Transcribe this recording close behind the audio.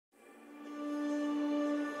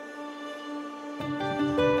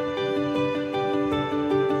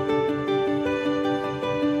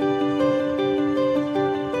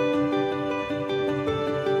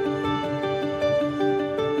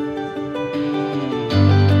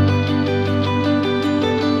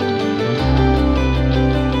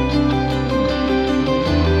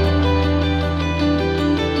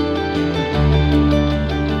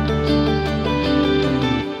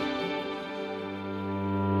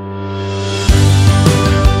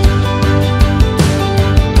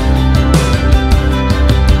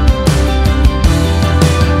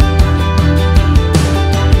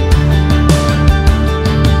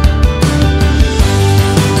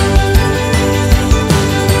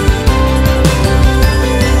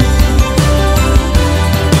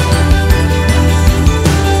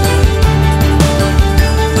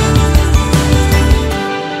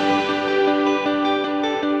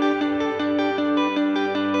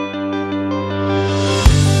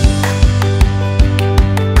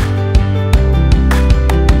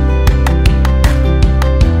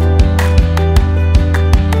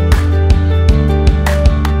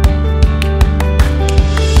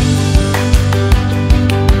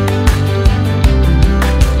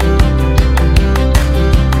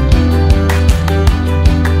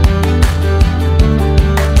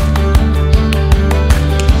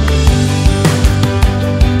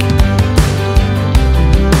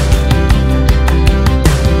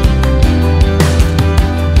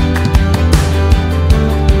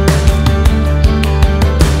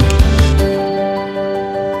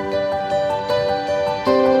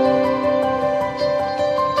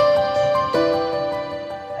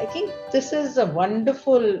This is a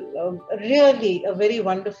wonderful, really a very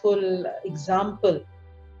wonderful example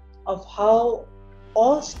of how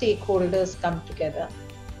all stakeholders come together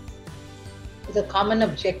with a common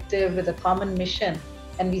objective, with a common mission,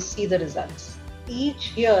 and we see the results.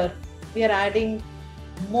 Each year, we are adding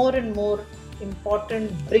more and more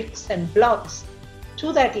important bricks and blocks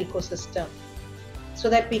to that ecosystem so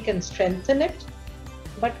that we can strengthen it,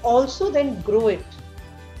 but also then grow it.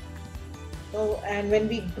 So, and when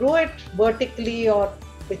we grow it vertically or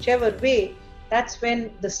whichever way, that's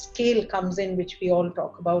when the scale comes in, which we all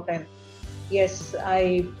talk about. And yes,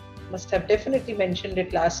 I must have definitely mentioned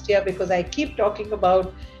it last year because I keep talking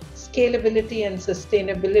about scalability and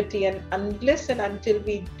sustainability, and unless and until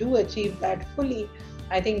we do achieve that fully,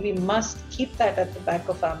 I think we must keep that at the back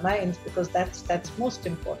of our minds because that's most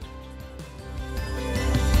important.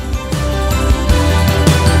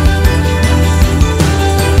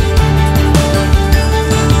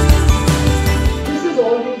 This is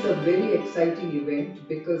always a very exciting event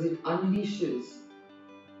because it unleashes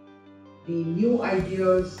the new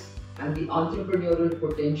ideas and the entrepreneurial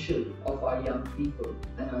potential of our young people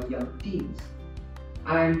and our young teams.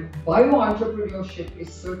 And bio entrepreneurship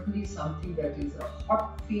is certainly something that is a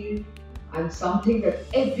hot field and something that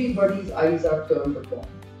everybody's eyes are turned upon.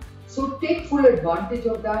 So take full advantage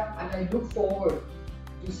of that, and I look forward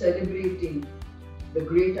to celebrating the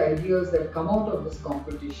great ideas that come out of this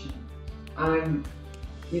competition. And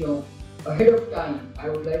ahead of time, I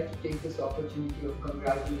would like to take this opportunity of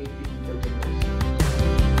congratulating the winners.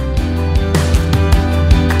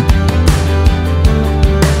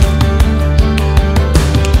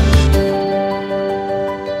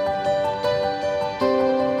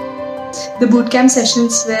 The bootcamp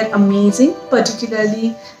sessions were amazing,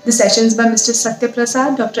 particularly the sessions by Mr. Satya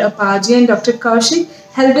Prasad, Dr. Apaji and Dr. Kaushik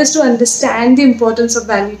helped us to understand the importance of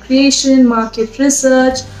value creation, market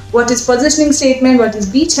research, what is positioning statement, what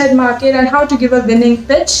is beachhead market, and how to give a winning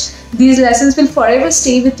pitch. These lessons will forever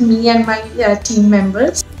stay with me and my team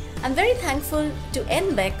members. I'm very thankful to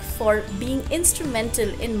NBEC for being instrumental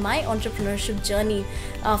in my entrepreneurship journey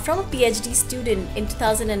from a PhD student in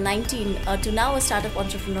 2019 to now a startup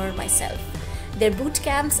entrepreneur myself. Their boot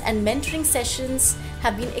camps and mentoring sessions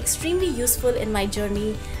have been extremely useful in my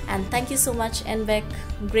journey, and thank you so much, NBEC.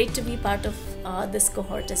 Great to be part of this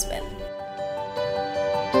cohort as well.